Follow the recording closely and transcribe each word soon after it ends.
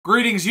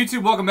Greetings,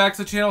 YouTube. Welcome back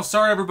to the channel.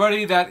 Sorry,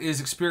 everybody that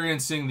is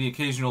experiencing the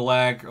occasional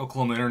lag.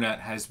 Oklahoma internet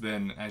has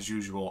been, as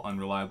usual,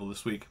 unreliable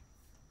this week.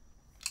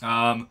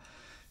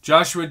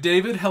 Joshua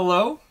David,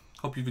 hello.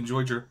 Hope you've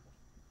enjoyed your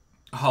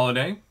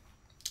holiday.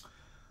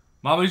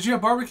 Mama, did you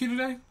have barbecue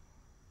today?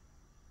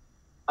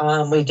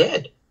 We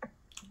did.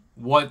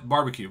 What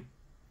barbecue?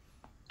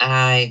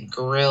 I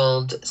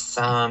grilled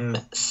some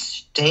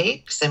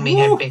steaks, and we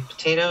Woo! had baked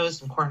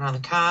potatoes and corn on the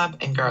cob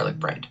and garlic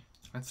bread.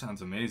 That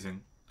sounds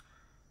amazing.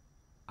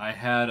 I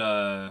had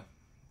a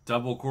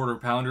double quarter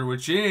pounder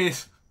with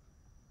cheese.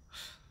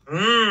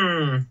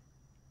 Mmm.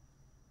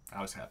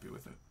 I was happy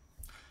with it.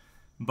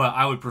 But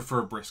I would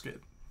prefer brisket.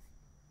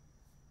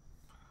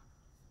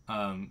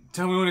 Tell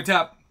me when to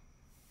tap.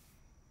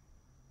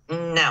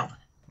 No.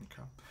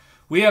 Okay.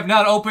 We have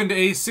not opened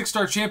a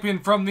 6-star champion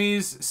from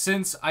these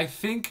since, I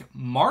think,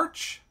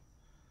 March.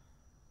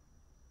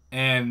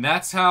 And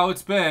that's how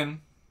it's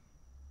been.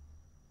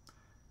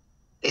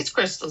 These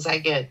crystals, I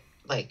get,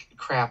 like,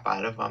 crap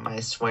out of them, I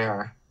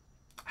swear.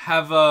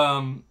 Have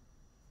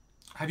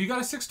you got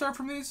a 6-star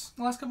from these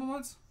in the last couple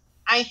months?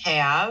 I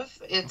have.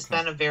 It's Okay.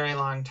 been a very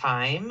long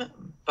time,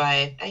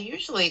 but I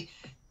usually,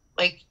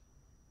 like,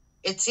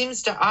 it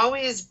seems to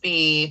always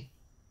be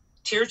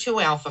Tier 2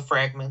 alpha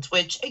fragments,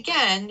 which,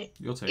 again,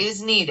 You'll take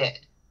is needed.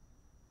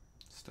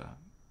 Stop.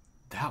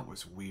 That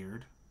was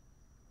weird.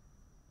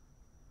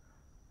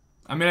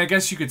 I mean, I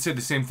guess you could say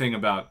the same thing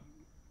about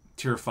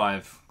Tier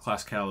 5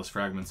 class catalyst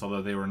fragments,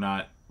 although they were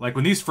not... Like,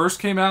 when these first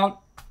came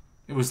out,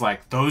 it was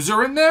like, those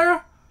are in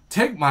there?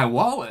 Take my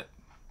wallet.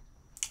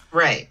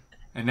 Right.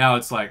 And now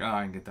it's like, oh,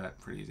 I can get that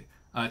pretty easy.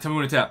 Tell me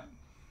when to tap.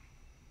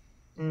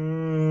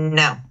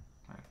 No.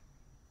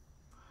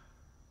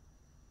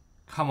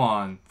 Come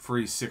on,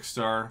 free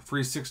 6-star.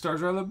 Free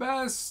 6-stars are the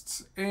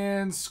best.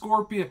 And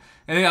Scorpion.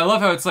 And I love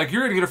how it's like,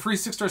 you're going to get a free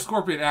 6-star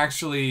Scorpion,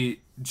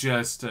 actually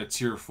just a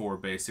Tier 4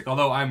 basic.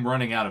 Although I'm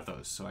running out of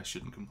those, so I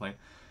shouldn't complain.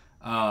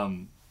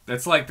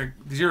 That's like, did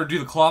you ever do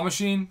the claw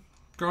machine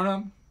growing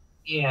up?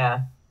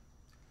 Yeah.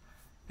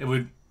 It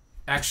would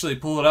actually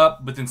pull it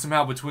up, but then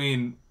somehow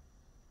between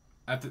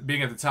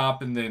being at the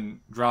top and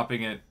then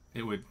dropping it,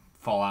 it would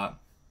fall out.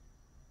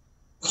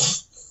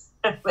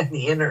 When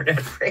the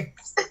internet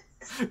breaks.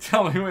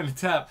 Tell me when to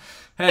tap.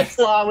 Hey. The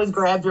claw would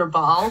grab your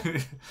ball.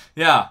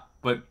 Yeah,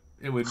 but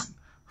it would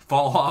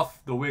fall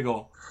off the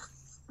wiggle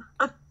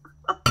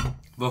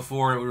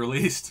before it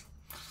released.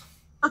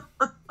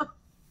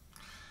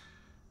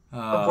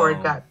 Before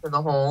it got to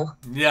the hole.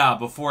 Yeah,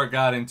 before it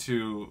got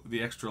into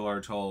the extra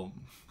large hole.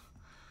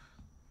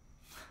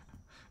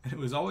 And it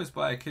was always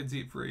by Kids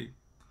Eat Free.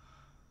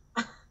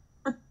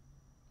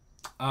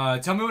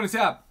 Tell me when to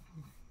tap.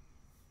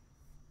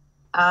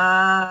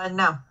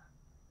 No.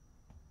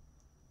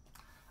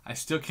 I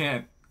still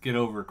can't get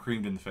over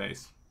creamed in the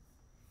face.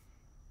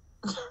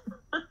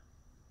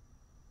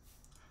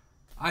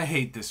 I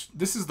hate this.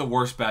 This is the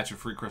worst batch of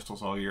free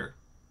crystals all year.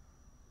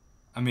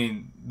 I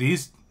mean,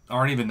 these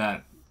aren't even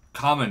that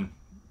common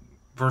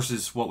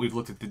versus what we've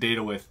looked at the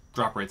data with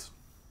drop rates.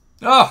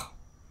 Ugh!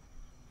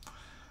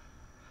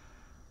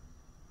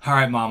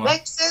 Alright, Mama.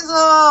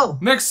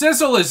 McSizzle!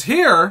 McSizzle is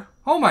here!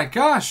 Oh my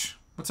gosh!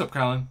 What's up,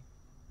 Kylan?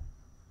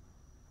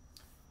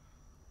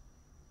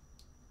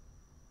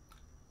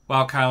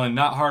 Wow, Kylan,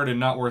 not hard and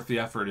not worth the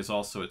effort is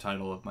also a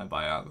title of my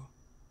bio.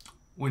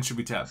 When should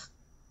we tap?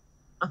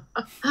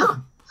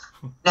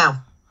 No.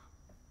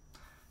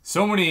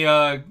 So many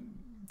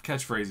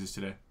catchphrases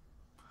today.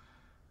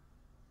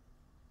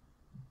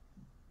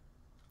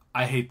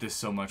 I hate this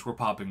so much. We're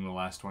popping the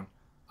last one.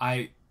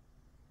 I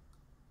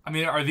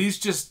mean, are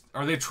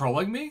they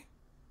trolling me?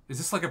 Is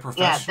this like a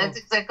professional... Yeah, that's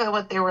exactly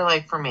what they were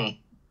like for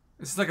me.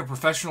 This is like a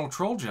professional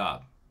troll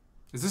job.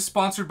 Is this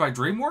sponsored by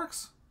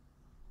DreamWorks?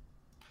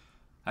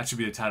 That should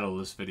be the title of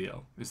this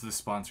video. Is this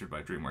sponsored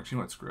by DreamWorks? You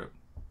know what? Screw it.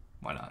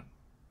 Why not?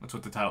 That's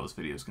what the title of this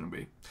video is going to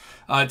be.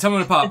 Tell me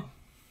when to pop.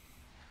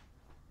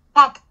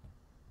 Pop.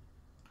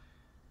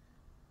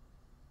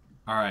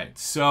 Alright,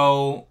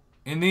 so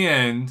in the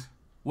end,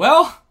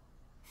 well,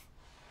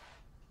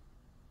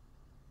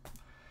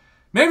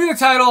 maybe the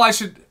title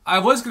I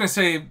was going to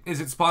say,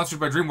 is it sponsored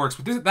by DreamWorks,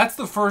 but that's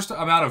the first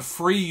amount of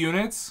free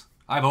units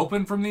I've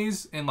opened from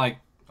these in like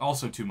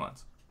also 2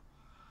 months.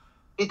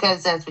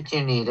 Because that's what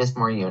you need, is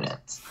more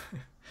units.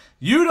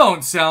 You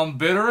don't sound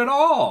bitter at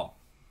all.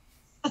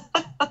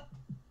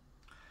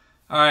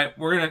 Alright,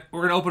 we're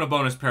gonna open a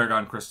bonus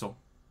Paragon Crystal.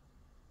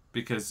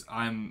 Because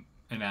I'm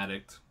an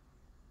addict.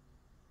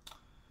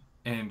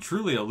 And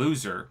truly a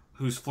loser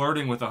who's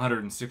flirting with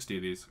 160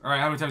 of these.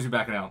 Alright, how many times are you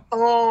backing out?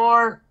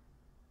 Or,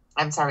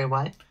 I'm sorry,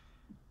 what?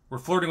 We're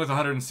flirting with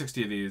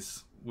 160 of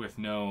these with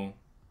no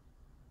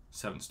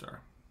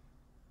 7-star.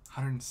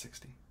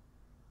 160.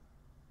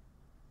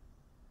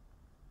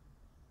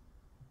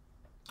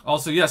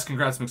 Also, yes,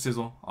 congrats,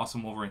 McSizzle.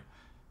 Awesome Wolverine.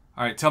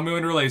 Alright, tell me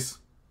when to release.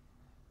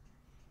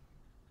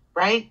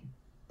 Right?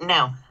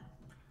 No.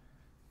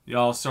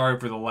 Y'all, sorry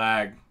for the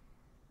lag.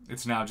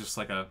 It's now just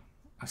like a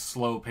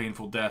slow,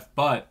 painful death.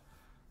 But,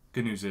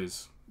 good news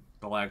is,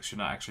 the lag should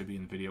not actually be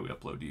in the video we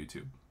upload to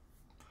YouTube.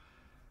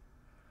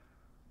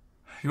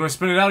 You want to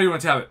spin it out or you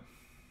want to tap it?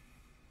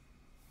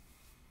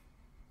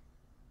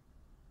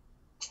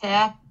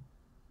 Tap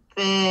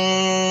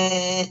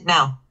it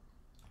now.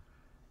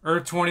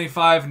 Earth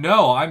 25,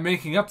 no, I'm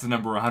making up the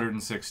number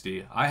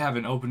 160. I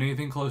haven't opened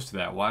anything close to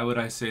that. Why would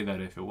I say that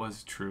if it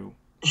was true?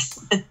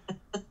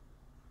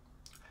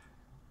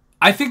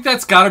 I think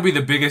that's got to be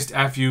the biggest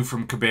FU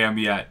from Kabam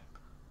yet.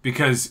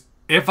 Because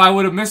if I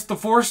would have missed the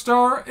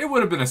 4-star, it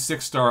would have been a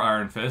 6-star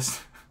Iron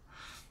Fist.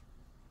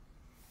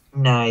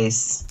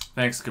 Nice.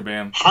 Thanks,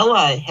 Kabam.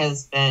 Hella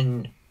has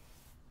been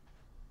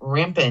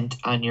rampant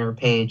on your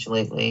page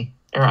lately,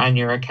 or on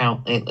your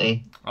account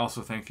lately.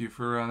 Also, thank you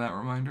for that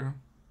reminder.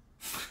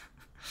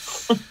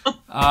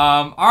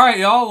 All right,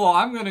 y'all. Well,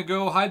 I'm going to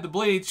go hide the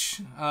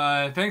bleach.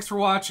 Thanks for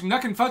watching.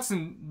 Nuck and Futz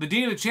and the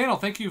Dean of the channel,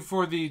 thank you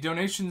for the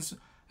donations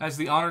as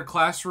the honored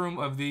classroom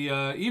of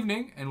the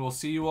evening, and we'll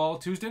see you all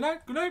Tuesday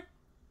night. Good night.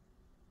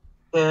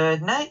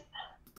 Good night.